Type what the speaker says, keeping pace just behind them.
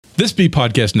This B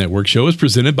Podcast Network show is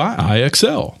presented by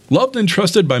IXL. Loved and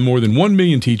trusted by more than 1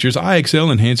 million teachers,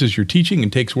 IXL enhances your teaching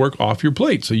and takes work off your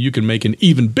plate so you can make an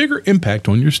even bigger impact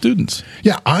on your students.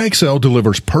 Yeah, IXL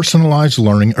delivers personalized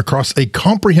learning across a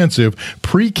comprehensive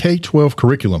pre-K-12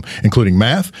 curriculum, including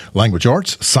math, language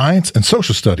arts, science, and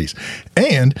social studies,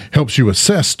 and helps you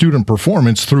assess student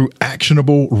performance through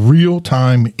actionable,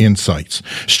 real-time insights.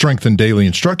 Strengthen daily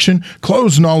instruction,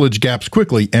 close knowledge gaps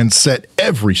quickly, and set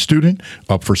every student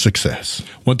up for success.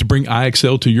 Want to bring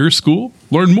IXL to your school?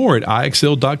 Learn more at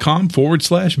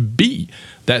IXL.com/B.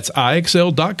 That's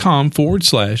IXL.com/BE.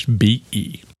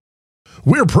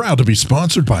 We're proud to be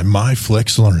sponsored by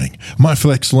MyFlex Learning.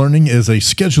 MyFlex Learning is a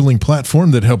scheduling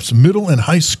platform that helps middle and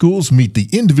high schools meet the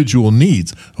individual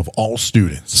needs of all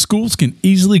students. Schools can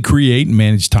easily create and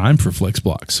manage time for flex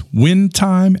blocks, win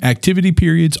time, activity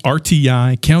periods,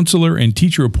 RTI, counselor and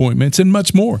teacher appointments, and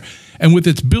much more. And with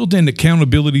its built-in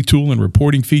accountability tool and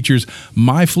reporting features,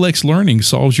 MyFlex Learning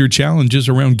solves your challenges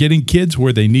around getting kids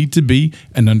where they need to be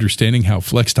and understanding how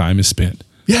flex time is spent.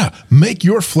 Yeah, make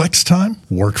your flex time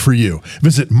work for you.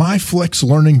 Visit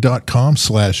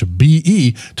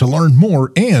myflexlearning.com/BE to learn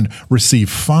more and receive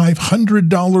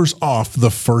 $500 off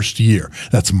the first year.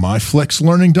 That's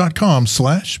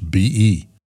myflexlearning.com/BE.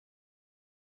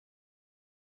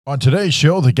 On today's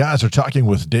show, the guys are talking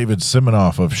with David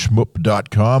Siminoff of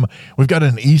shmoop.com. We've got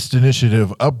an East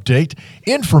Initiative update,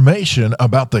 information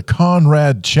about the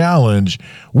Conrad Challenge,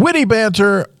 witty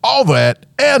banter, all that,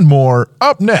 and more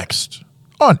up next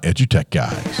on EduTech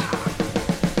Guys.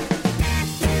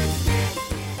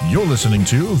 You're listening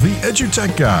to the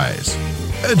EduTech Guys,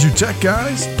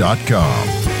 edutechguys.com.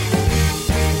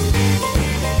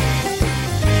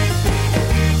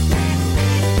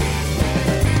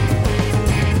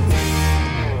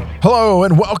 Hello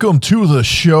and welcome to the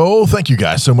show. Thank you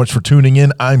guys so much for tuning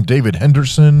in. I'm David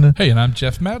Henderson. Hey, and I'm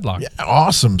Jeff Madlock. Yeah,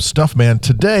 awesome stuff, man.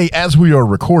 Today, as we are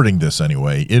recording this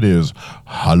anyway, it is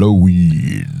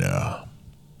Halloween.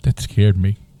 That scared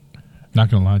me. Not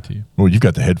going to lie to you. Well, you've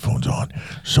got the headphones on,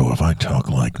 so if I talk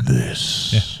like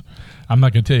this... Yeah. I'm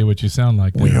not going to tell you what you sound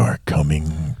like. We are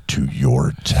coming to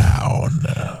your town.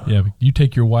 Yeah, you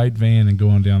take your white van and go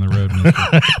on down the road.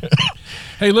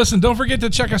 Hey, listen, don't forget to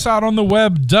check us out on the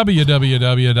web,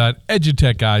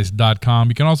 www.edutechguys.com.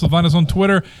 You can also find us on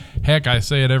Twitter. Heck, I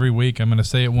say it every week. I'm going to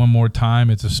say it one more time.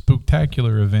 It's a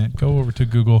spooktacular event. Go over to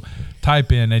Google,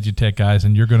 type in EduTech Guys,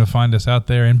 and you're going to find us out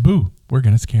there. And boo, we're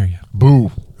going to scare you.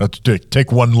 Boo. That's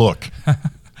take one look.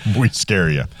 We scare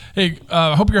you. Hey,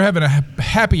 hope you're having a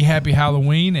happy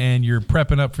Halloween and you're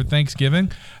prepping up for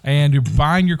Thanksgiving and you're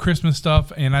buying your Christmas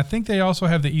stuff. And I think they also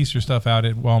have the Easter stuff out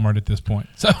at Walmart at this point.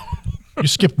 So you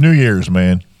skipped New Year's,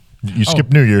 man. You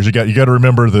skipped New Year's. You got to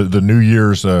remember the New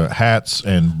Year's hats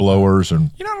and blowers and.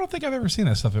 You know, I don't think I've ever seen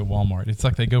that stuff at Walmart. It's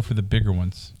like they go for the bigger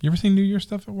ones. You ever seen New Year's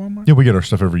stuff at Walmart? Yeah, we get our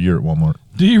stuff every year at Walmart.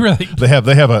 Do you really? They have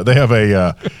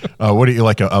a what do you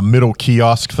like a middle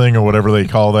kiosk thing or whatever they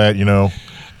call that? You know.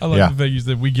 I like the fact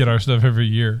that we get our stuff every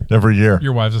year. Every year.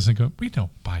 Your wives doesn't go, we don't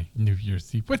buy New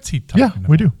Year's Eve. What's he talking about? Yeah,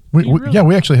 we do. Really? Yeah,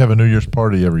 we actually have a New Year's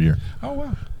party every year. Oh,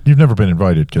 wow. You've never been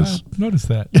invited because... Notice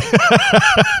that.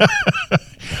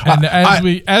 And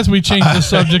as we change the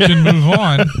subject and move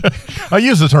on... I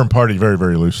use the term party very,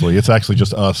 very loosely. It's actually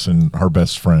just us and her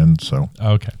best friend, so...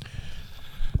 Okay.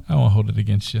 I won't hold it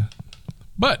against you.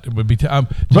 But it would be...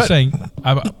 saying,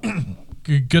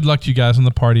 good luck to you guys on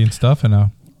the party and stuff,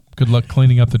 and... good luck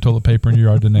cleaning up the toilet paper in your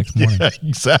yard the next morning. Yeah,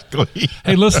 exactly.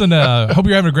 Hey, listen, hope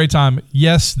you're having a great time.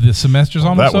 Yes, the semester's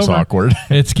almost over. That was awkward.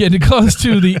 It's getting close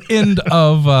to the end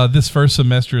of this first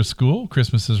semester of school.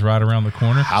 Christmas is right around the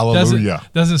corner. Hallelujah.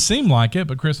 Doesn't seem like it,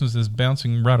 but Christmas is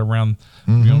bouncing right around.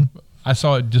 Mm-hmm. You know, I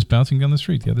saw it just bouncing down the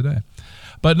street the other day.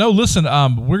 But no, listen,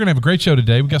 we're going to have a great show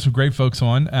today. We got some great folks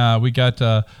on. We got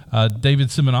David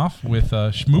Siminoff with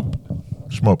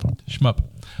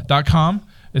Shmoop.com.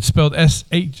 It's spelled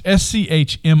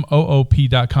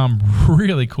SCHMOOP.com.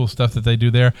 Really cool stuff that they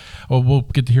do there. Well, we'll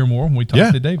get to hear more when we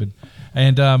talk to David.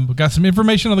 And we've got some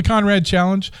information on the Conrad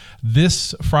Challenge.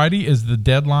 This Friday is the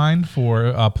deadline for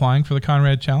applying for the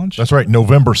Conrad Challenge. That's right,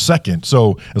 November 2nd.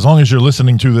 So as long as you're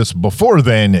listening to this before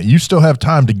then, you still have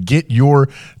time to get your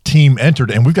team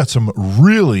entered. And we've got some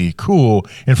really cool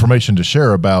information to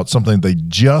share about something they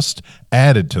just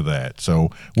added to that. So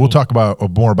we'll talk about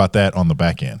more about that on the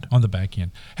back end. On the back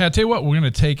end. Hey, I'll tell you what, we're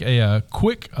going to take a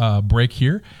quick break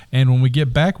here. And when we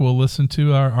get back, we'll listen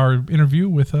to our interview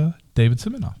with David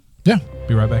Siminoff. Yeah.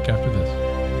 Be right back after this.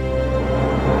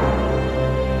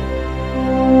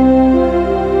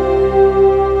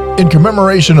 In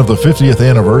commemoration of the 50th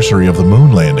anniversary of the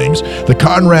moon landings, the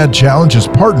Conrad Challenge has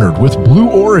partnered with Blue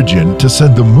Origin to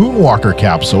send the Moonwalker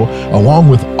capsule along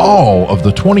with all of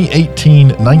the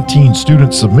 2018-19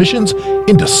 student submissions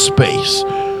into space.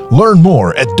 Learn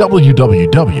more at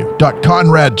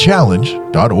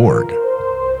www.conradchallenge.org.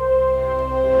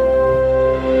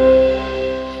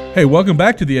 Hey, welcome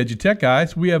back to the EduTech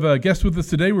guys. We have a guest with us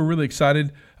today. We're really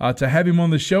excited to have him on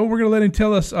the show. We're going to let him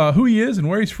tell us who he is and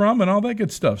where he's from and all that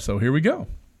good stuff. So here we go.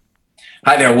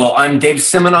 Hi there. Well, I'm Dave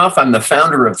Siminoff. I'm the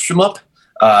founder of Shmup.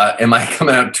 Am I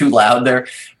coming out too loud there?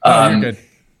 You're good.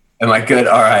 Am I good?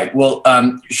 All right. Well,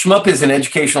 Shmup is an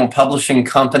educational publishing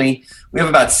company. We have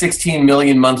about 16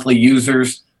 million monthly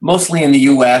users, mostly in the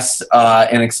U.S.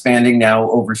 And expanding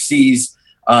now overseas.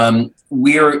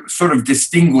 We are sort of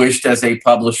distinguished as a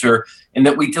publisher in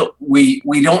that we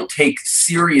don't take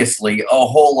seriously a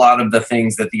whole lot of the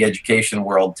things that the education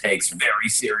world takes very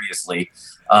seriously.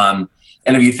 And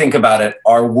if you think about it,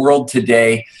 our world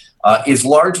today is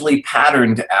largely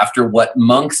patterned after what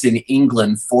monks in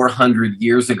England 400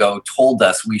 years ago told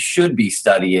us we should be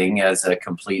studying as a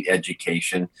complete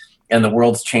education. And the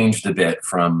world's changed a bit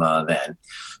from then.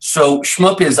 So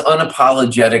Shmup is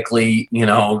unapologetically,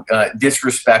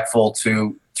 disrespectful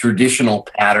to traditional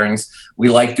patterns. We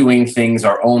like doing things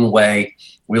our own way.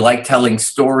 We like telling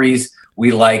stories.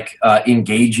 We like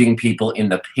engaging people in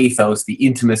the pathos, the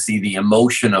intimacy, the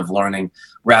emotion of learning,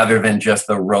 rather than just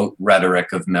the rote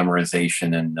rhetoric of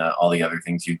memorization and all the other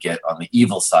things you get on the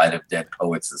evil side of Dead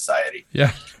Poet Society.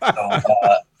 Yeah. So,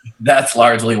 that's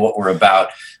largely what we're about.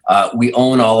 We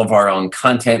own all of our own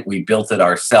content. We built it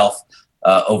ourselves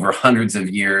over hundreds of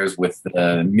years with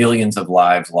millions of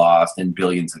lives lost and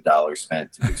billions of dollars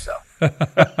spent to do so.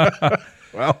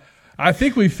 Well, I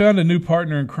think we found a new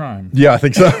partner in crime. yeah, I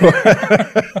think so.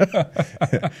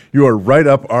 You are right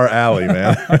up our alley,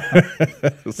 man.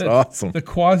 It's awesome. The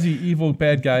quasi-evil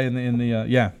bad guy in the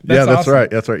yeah. That's awesome. right.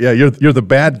 That's right. Yeah, you're the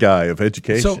bad guy of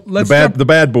education. So let's the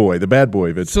bad boy of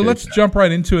education. So let's jump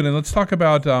right into it and let's talk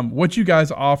about what you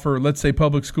guys offer. Let's say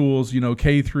public schools,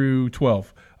 K through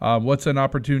 12. What's an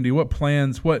opportunity? What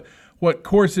plans? What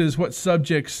courses? What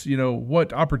subjects?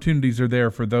 What opportunities are there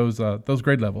for those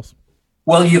grade levels?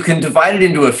 Well, you can divide it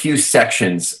into a few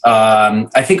sections.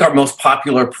 I think our most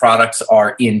popular products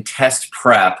are in test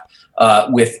prep,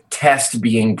 with test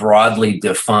being broadly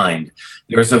defined.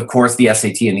 There's, of course, the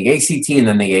SAT and the ACT, and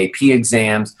then the AP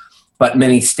exams. But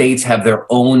many states have their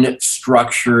own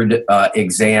structured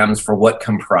exams for what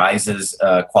comprises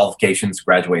qualifications to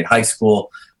graduate high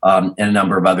school, and a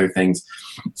number of other things.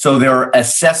 So there are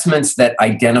assessments that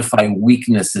identify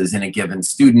weaknesses in a given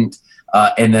student,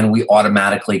 and then we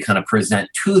automatically kind of present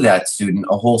to that student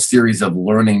a whole series of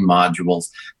learning modules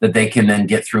that they can then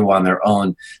get through on their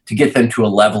own to get them to a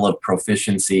level of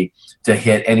proficiency to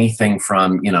hit anything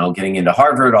from, getting into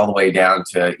Harvard all the way down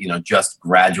to, just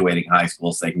graduating high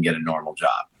school so they can get a normal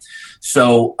job.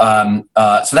 So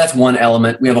that's one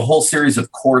element. We have a whole series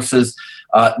of courses.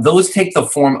 Those take the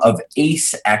form of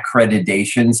ACE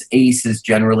accreditations. ACE is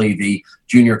generally the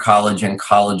junior college and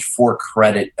college for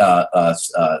credit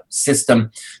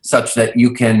system, such that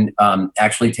you can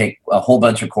actually take a whole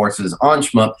bunch of courses on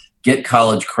Shmup, get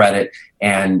college credit,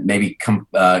 and maybe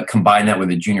combine that with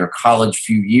a junior college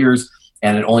few years.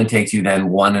 And it only takes you then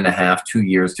 1.5, 2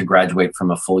 years to graduate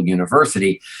from a full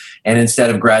university. And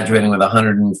instead of graduating with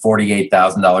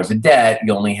 $148,000 of debt,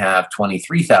 you only have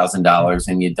 $23,000,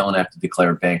 and you don't have to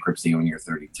declare bankruptcy when you're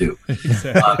 32.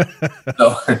 So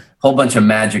a whole bunch of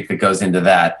magic that goes into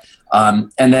that.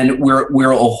 And then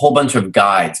we're a whole bunch of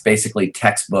guides, basically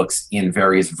textbooks in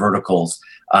various verticals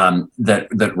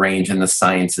that range in the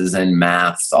sciences and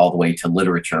maths all the way to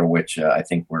literature, which I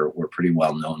think we're pretty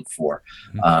well known for.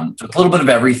 So it's a little bit of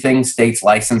everything. States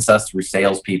license us through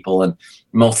salespeople, and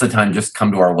most of the time just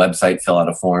come to our website, fill out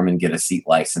a form, and get a seat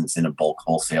license in a bulk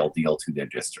wholesale deal to their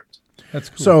district. That's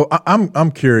cool. So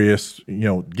I'm curious,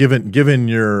 given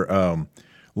your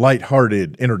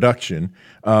lighthearted introduction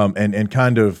and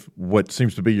kind of what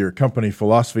seems to be your company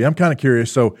philosophy, I'm kind of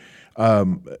curious. So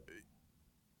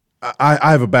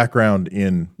I have a background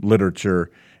in literature,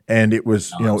 and it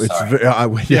was, well,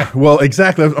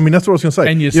 exactly. I mean, that's what I was going to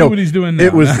say. And you see what he's doing now.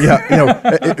 It was,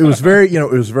 it was very,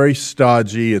 it was very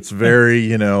stodgy. It's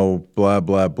very, blah,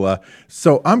 blah, blah.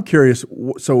 So I'm curious.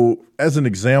 So as an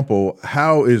example,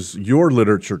 how is your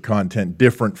literature content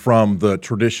different from the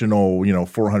traditional,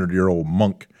 400-year-old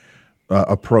monk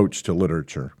approach to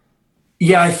literature?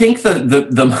 Yeah, I think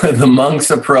the monk's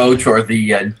approach, or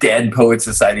the Dead Poet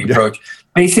Society approach,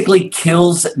 basically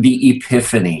kills the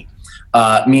epiphany.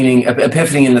 meaning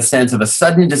epiphany in the sense of a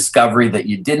sudden discovery that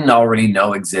you didn't already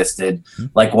know existed.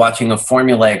 Like watching a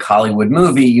formulaic Hollywood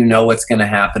movie, you know what's going to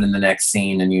happen in the next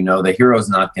scene, and you know the hero's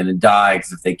not going to die,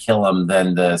 because if they kill him,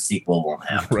 then the sequel won't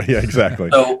happen. Right, yeah, exactly.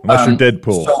 So, unless you're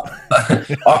Deadpool.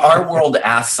 So, our world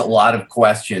asks a lot of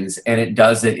questions, and it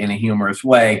does it in a humorous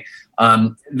way.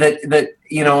 That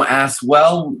asks,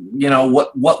 well,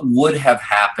 what would have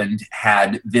happened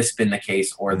had this been the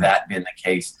case or that been the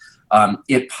case?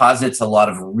 It posits a lot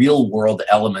of real world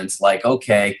elements, like,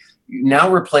 okay,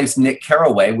 now replace Nick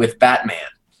Carraway with Batman,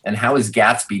 and how is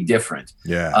Gatsby different?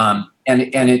 Yeah. And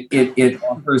it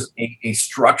offers a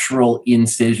structural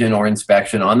incision or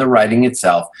inspection on the writing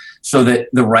itself, so that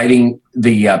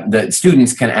the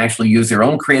students can actually use their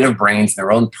own creative brains,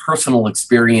 their own personal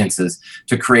experiences,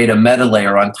 to create a meta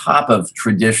layer on top of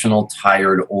traditional,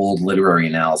 tired, old literary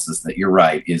analysis that, you're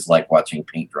right, is like watching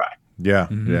paint dry. Yeah,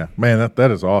 yeah, man,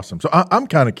 that is awesome. So I'm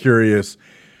kind of curious.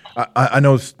 I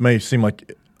know this may seem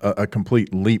like a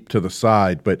complete leap to the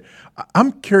side, but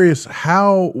I'm curious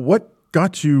what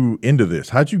got you into this?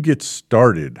 How'd you get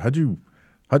started? How'd you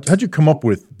come up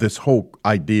with this whole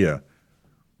idea?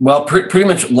 Well, pretty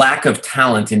much lack of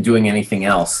talent in doing anything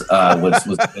else was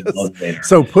the big motivator.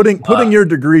 So putting your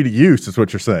degree to use is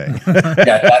what you're saying. Yeah,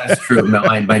 that is true.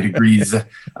 My degrees.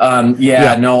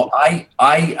 No, I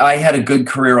had a good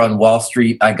career on Wall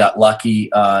Street. I got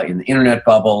lucky in the internet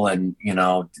bubble, and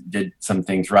did some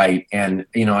things right. And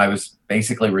I was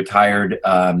basically retired,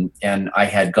 and I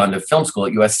had gone to film school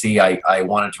at USC. I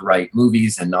wanted to write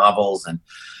movies and novels and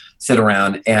sit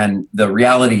around, and the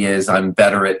reality is I'm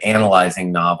better at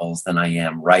analyzing novels than I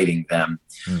am writing them.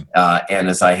 And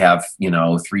as I have,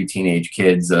 3 teenage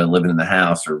kids living in the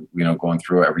house, or, going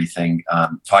through everything,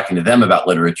 talking to them about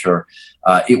literature,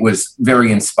 it was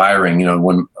very inspiring,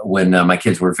 when my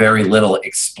kids were very little,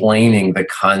 explaining the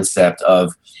concept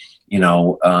of,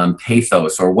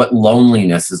 pathos, or what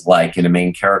loneliness is like in a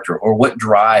main character, or what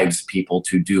drives people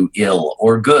to do ill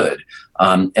or good,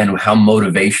 and how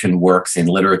motivation works in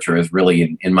literature is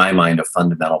really, in my mind, a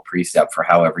fundamental precept for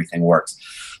how everything works.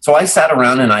 So I sat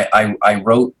around and I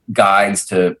wrote guides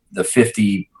to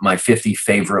my 50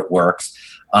 favorite works,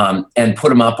 and put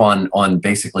them up on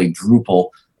basically Drupal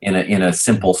in a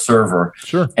simple server.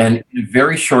 Sure. And in a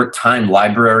very short time,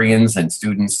 librarians and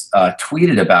students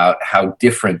tweeted about how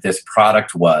different this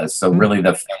product was. So really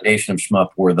the foundation of Shmup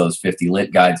were those 50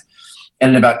 lit guides.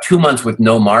 And in about 2 months, with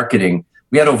no marketing,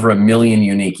 we had over 1 million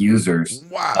unique users.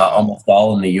 Wow. Almost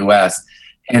all in the US.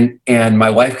 And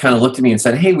my wife kind of looked at me and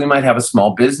said, hey, we might have a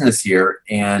small business here.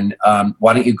 And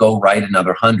why don't you go write another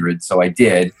 100? So I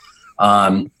did,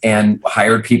 and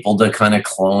hired people to kind of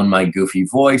clone my goofy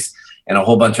voice, and a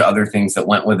whole bunch of other things that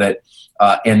went with it.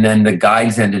 And then the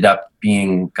guides ended up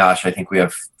being, I think we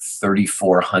have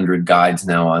 3,400 guides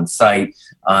now on site.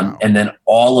 And then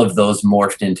all of those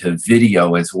morphed into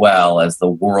video as well, as the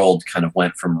world kind of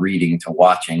went from reading to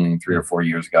watching 3 or 4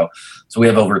 years ago. So we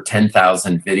have over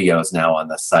 10,000 videos now on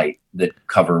the site that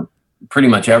cover pretty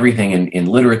much everything in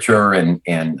literature,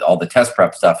 and all the test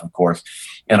prep stuff, of course.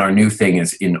 And our new thing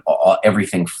is in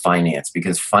everything finance,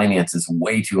 because finance is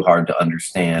way too hard to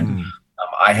understand.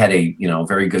 I had a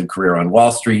very good career on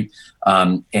Wall Street,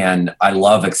 and I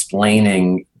love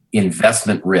explaining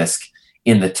investment risk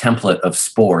in the template of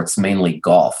sports, mainly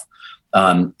golf.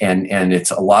 And it's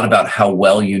a lot about how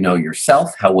well you know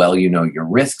yourself, how well you know your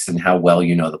risks, and how well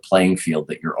you know the playing field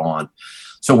that you're on.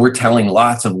 So we're telling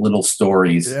lots of little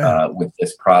stories with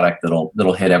this product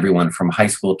that'll hit everyone from high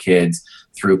school kids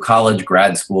through college,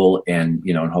 grad school, and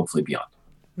and hopefully beyond.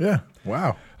 Yeah.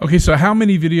 Wow. Okay, so how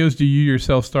many videos do you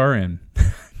yourself star in?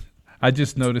 I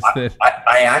just noticed that.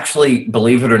 I actually,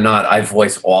 believe it or not, I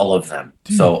voice all of them.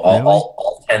 So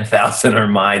all 10,000 are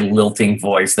my lilting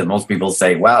voice that most people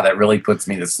say, wow, that really puts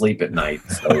me to sleep at night.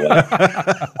 So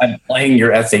I'm playing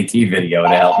your SAT video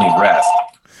to help me rest.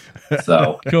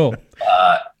 So cool.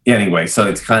 Anyway, so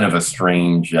it's kind of a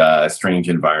strange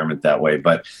environment that way.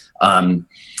 But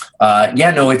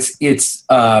it's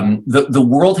the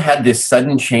world had this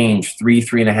sudden change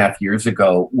 3.5 years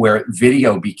ago, where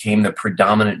video became the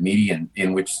predominant medium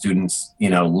in which students,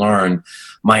 learn.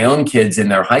 My own kids in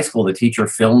their high school, the teacher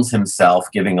films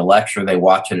himself giving a lecture. They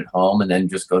watch it at home and then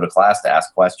just go to class to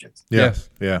ask questions. Yes.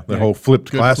 Yeah. The whole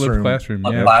flipped classroom. Classroom.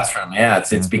 Yeah.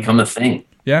 It's become a thing.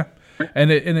 Yeah.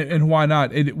 And why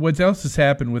not? What else has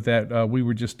happened with that? We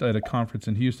were just at a conference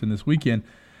in Houston this weekend,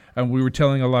 and we were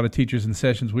telling a lot of teachers in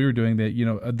sessions we were doing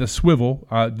that, the swivel,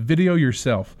 video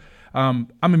yourself. I'm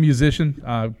a musician,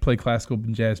 play classical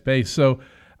and jazz bass. So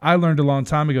I learned a long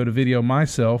time ago to video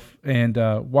myself and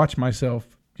watch myself,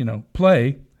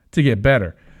 play to get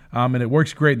better. And it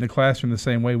works great in the classroom the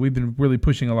same way. We've been really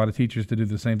pushing a lot of teachers to do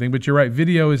the same thing. But you're right,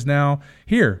 video is now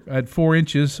here at 4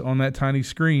 inches on that tiny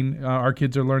screen. Our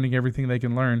kids are learning everything they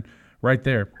can learn right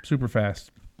there, super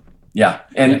fast. Yeah,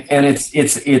 and it's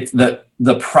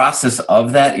the process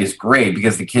of that is great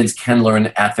because the kids can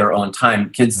learn at their own time.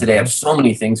 Kids today have so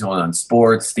many things going on: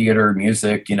 sports, theater,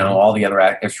 music, all the other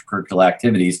extracurricular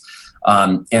activities.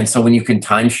 And so when you can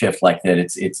time shift like that,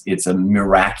 it's a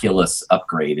miraculous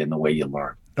upgrade in the way you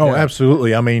learn. Oh,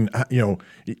 absolutely. I mean,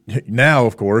 now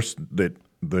of course that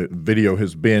the video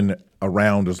has been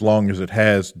around as long as it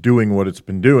has, doing what it's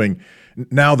been doing.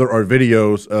 Now there are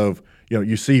videos of,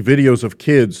 you see videos of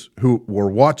kids who were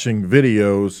watching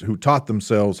videos who taught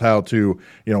themselves how to,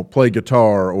 play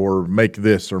guitar or make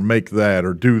this or make that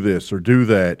or do this or do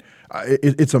that.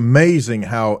 It's amazing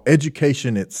how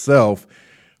education itself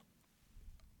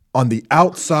on the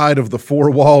outside of the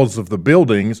four walls of the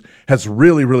buildings has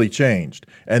really, really changed.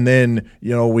 And then,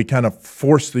 we kind of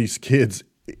force these kids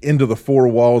into the four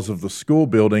walls of the school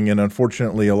building. And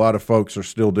unfortunately, a lot of folks are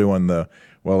still doing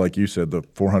like you said, the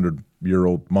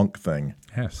 400-year-old monk thing.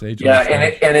 Yeah,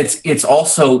 and it's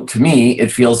also, to me, it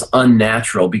feels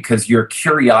unnatural because your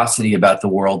curiosity about the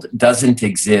world doesn't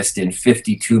exist in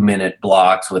 52-minute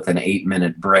blocks with an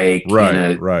 8-minute break in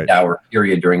a hour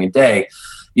period during a day.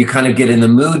 You kind of get in the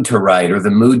mood to write or the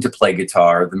mood to play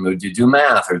guitar or the mood to do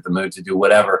math or the mood to do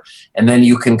whatever. And then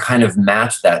you can kind of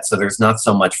match that. So there's not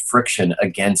so much friction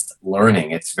against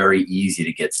learning. It's very easy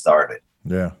to get started.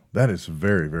 Yeah, that is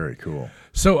very, very cool.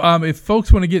 So if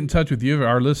folks want to get in touch with you,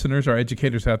 our listeners, our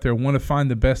educators out there, want to find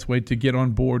the best way to get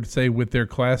on board, say, with their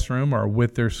classroom or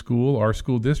with their school or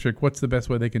school district, what's the best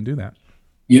way they can do that?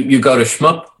 You go to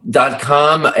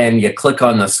shmup.com and you click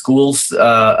on the schools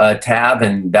tab,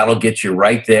 and that'll get you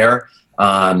right there.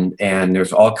 And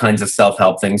there's all kinds of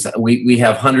self-help things. We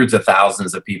have hundreds of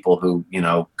thousands of people who,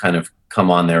 kind of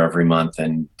come on there every month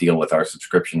and deal with our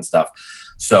subscription stuff.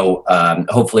 So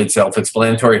hopefully it's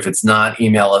self-explanatory. If it's not,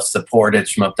 email us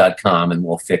support@shmup.com and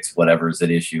we'll fix whatever's at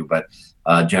issue. But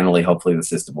generally, hopefully the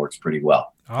system works pretty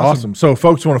well. Awesome. So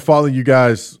folks want to follow you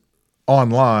guys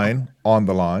online, on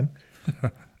the line.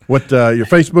 What your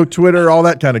Facebook, Twitter, all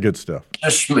that kind of good stuff.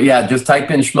 Just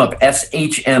type in Shmup,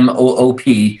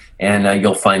 SHMOOP, and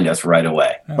you'll find us right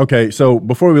away. Okay, so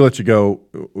before we let you go,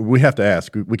 we have to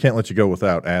ask. We can't let you go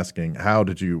without asking.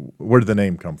 Where did the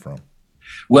name come from?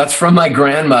 Well, it's from my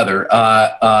grandmother.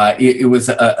 It was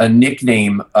a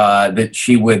nickname that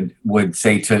she would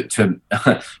say to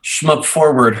shmup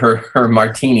forward her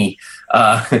martini.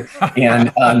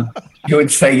 And you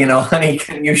would say, honey,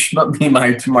 can you shmup me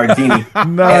my martini?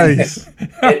 Nice.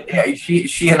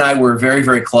 She and I were very,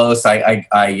 very close. I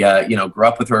grew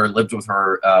up with her, lived with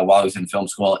her while I was in film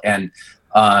school, and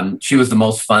she was the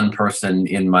most fun person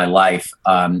in my life.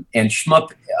 And shmup,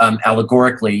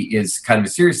 allegorically, is kind of a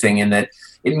serious thing in that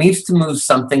it means to move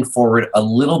something forward a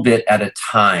little bit at a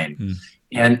time.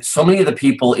 And so many of the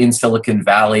people in Silicon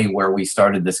Valley where we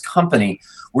started this company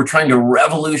were trying to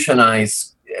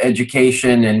revolutionize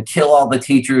education and kill all the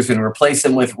teachers and replace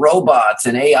them with robots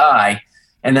and AI.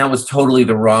 And that was totally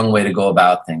the wrong way to go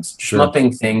about things. Sure.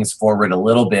 Schmupping things forward a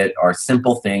little bit are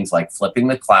simple things like flipping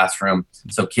the classroom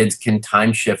so kids can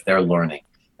time shift their learning.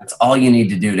 That's all you need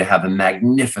to do to have a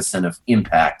magnificent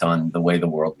impact on the way the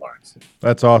world learns.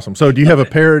 That's awesome. So do you have a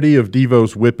parody of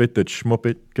Devo's Whip It that's Shmup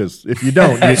It? Because if you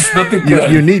don't,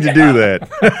 you need to do that.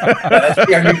 That should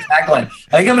be our new tagline.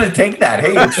 I think I'm going to take that.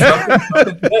 Hey, it's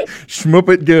Shmup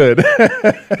It good.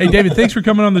 Hey, David, thanks for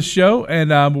coming on the show.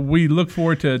 And we look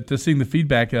forward to seeing the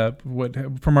feedback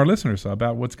from our listeners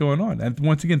about what's going on. And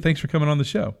once again, thanks for coming on the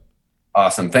show.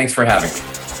 Awesome. Thanks for having me.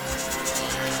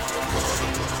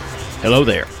 Hello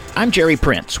there. I'm Jerry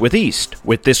Prince with East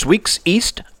with this week's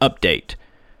East Update.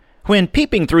 When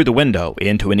peeping through the window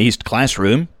into an East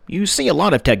classroom, you see a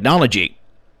lot of technology.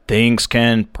 Things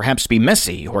can perhaps be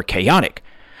messy or chaotic,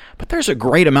 but there's a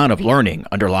great amount of learning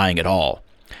underlying it all.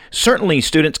 Certainly,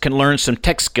 students can learn some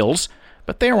tech skills,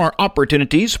 but there are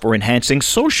opportunities for enhancing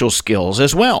social skills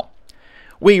as well.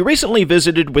 We recently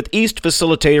visited with East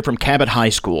facilitator from Cabot High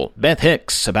School, Beth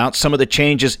Hicks, about some of the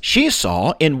changes she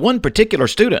saw in one particular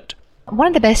student. One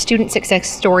of the best student success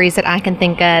stories that I can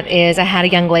think of is I had a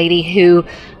young lady who,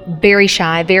 very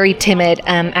shy, very timid,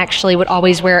 actually would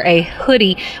always wear a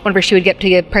hoodie whenever she would get to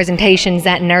give presentations,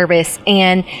 that nervous.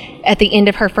 And at the end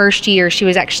of her first year, she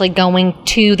was actually going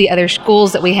to the other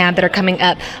schools that we have that are coming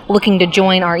up looking to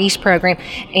join our East program.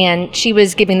 And she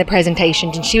was giving the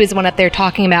presentations, and she was the one up there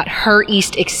talking about her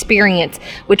East experience,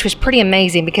 which was pretty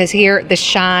amazing because here the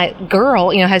shy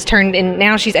girl, has turned, and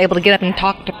now she's able to get up and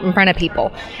talk in front of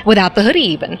people without the hoodie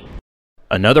even.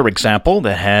 Another example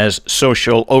that has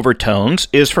social overtones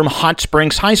is from Hot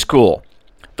Springs High School.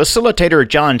 Facilitator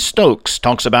John Stokes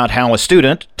talks about how a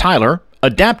student, Tyler,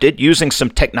 adapted using some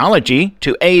technology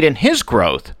to aid in his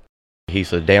growth.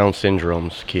 He's a Down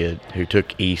syndrome's kid who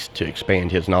took East to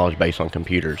expand his knowledge base on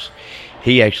computers.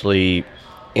 He actually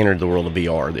entered the world of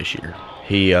VR this year.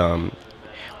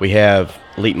 We have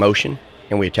Leap Motion,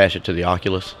 and we attach it to the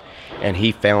Oculus, and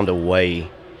he found a way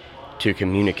to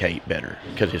communicate better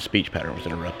because his speech pattern was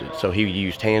interrupted. So he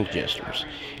used hand gestures,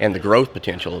 and the growth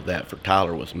potential of that for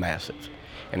Tyler was massive.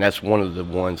 And that's one of the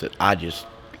ones that I just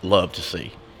love to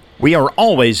see. We are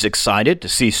always excited to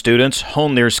see students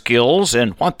hone their skills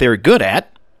and what they're good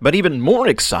at, but even more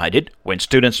excited when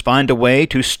students find a way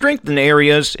to strengthen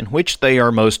areas in which they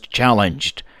are most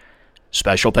challenged.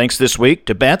 Special thanks this week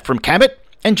to Beth from Cabot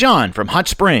and John from Hot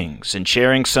Springs in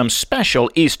sharing some special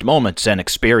East moments and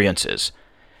experiences.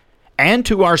 And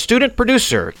to our student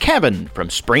producer, Kevin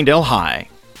from Springdale High.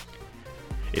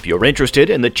 If you're interested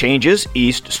in the changes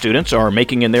East students are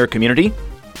making in their community,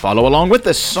 follow along with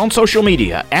us on social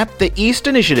media at the East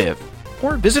Initiative,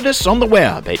 or visit us on the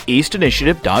web at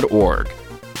eastinitiative.org.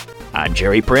 I'm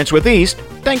Jerry Prince with East.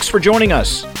 Thanks for joining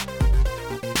us.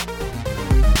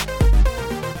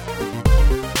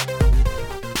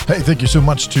 Hey, thank you so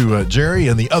much to Jerry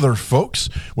and the other folks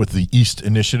with the East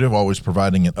Initiative, always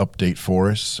providing an update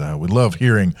for us. We love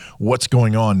hearing what's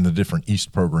going on in the different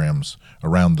East programs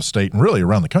around the state and really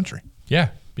around the country. Yeah,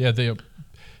 they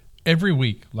every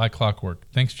week like clockwork.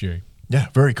 Thanks, Jerry. Yeah,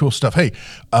 very cool stuff. Hey,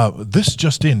 this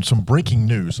just in, some breaking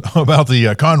news about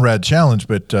the Conrad Challenge,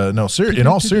 but in all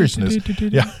seriousness,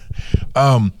 yeah.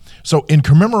 So in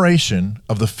commemoration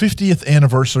of the 50th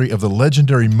anniversary of the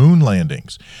legendary moon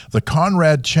landings, the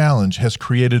Conrad Challenge has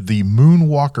created the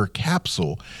Moonwalker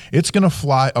capsule. It's going to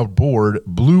fly aboard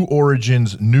Blue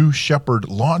Origin's New Shepard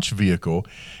launch vehicle,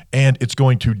 and it's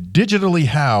going to digitally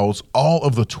house all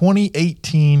of the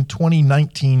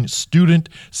 2018-2019 student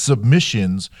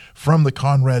submissions from the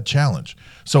Conrad Challenge.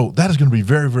 So that is going to be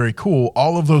very, very cool.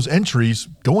 All of those entries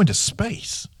go into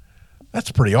space. That's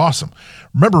pretty awesome.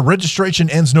 Remember, registration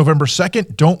ends November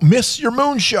 2nd. Don't miss your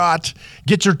moonshot.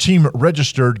 Get your team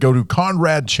registered. Go to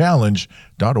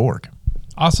conradchallenge.org.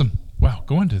 Awesome. Wow,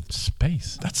 going to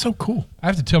space. That's so cool. I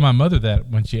have to tell my mother that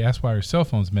when she asks why her cell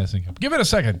phone's messing up. Give it a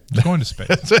second. It's going to space.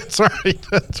 That's right.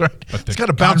 That's right. It's got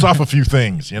to bounce off a few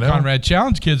things, you know? Conrad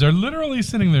Challenge kids are literally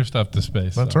sending their stuff to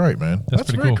space. That's right, man.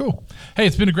 That's pretty cool. Hey,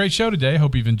 it's been a great show today.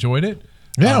 Hope you've enjoyed it.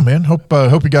 Yeah, man. Hope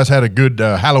you guys had a good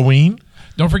Halloween.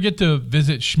 Don't forget to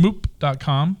visit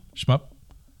schmoop.com.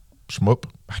 Schmoop.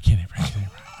 I can't even say it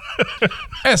right.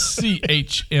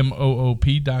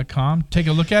 SCHMOOP.com. Take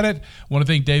a look at it. Want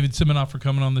to thank David Siminoff for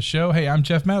coming on the show. Hey, I'm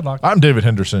Jeff Madlock. I'm David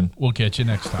Henderson. We'll catch you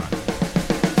next time.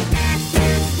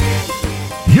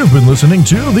 You've been listening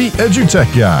to the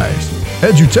EduTech Guys.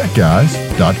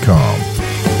 EduTechGuys.com.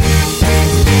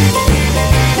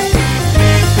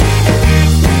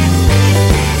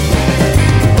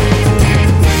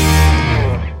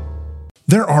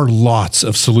 There are lots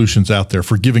of solutions out there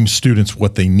for giving students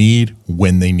what they need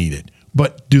when they need it.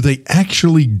 But do they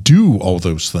actually do all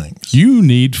those things? You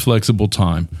need flexible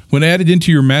time. When added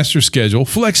into your master schedule,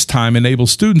 Flex Time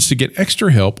enables students to get extra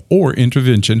help or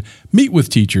intervention, meet with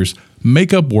teachers,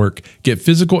 make up work, get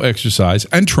physical exercise,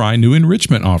 and try new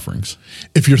enrichment offerings.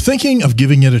 If you're thinking of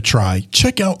giving it a try,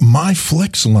 check out My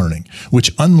Flex Learning,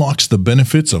 which unlocks the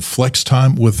benefits of flex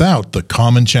time without the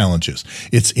common challenges.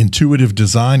 Its intuitive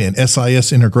design and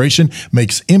SIS integration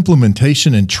makes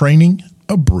implementation and training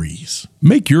a breeze.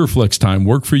 Make your flex time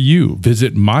work for you.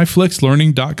 Visit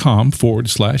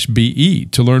myflexlearning.com/BE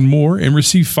to learn more and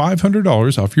receive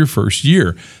 $500 off your first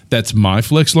year. That's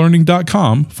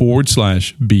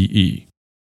myflexlearning.com/BE.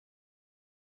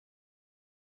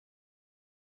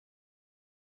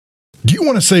 Do you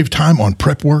want to save time on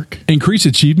prep work? Increase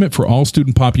achievement for all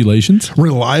student populations?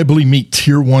 Reliably meet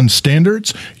Tier 1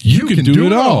 standards? You can do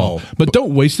it all, but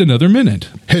don't waste another minute.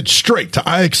 Head straight to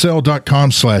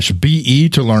IXL.com/BE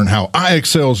to learn how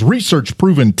IXL's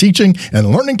research-proven teaching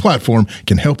and learning platform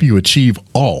can help you achieve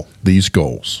all these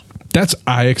goals. That's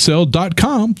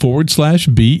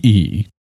IXL.com/BE.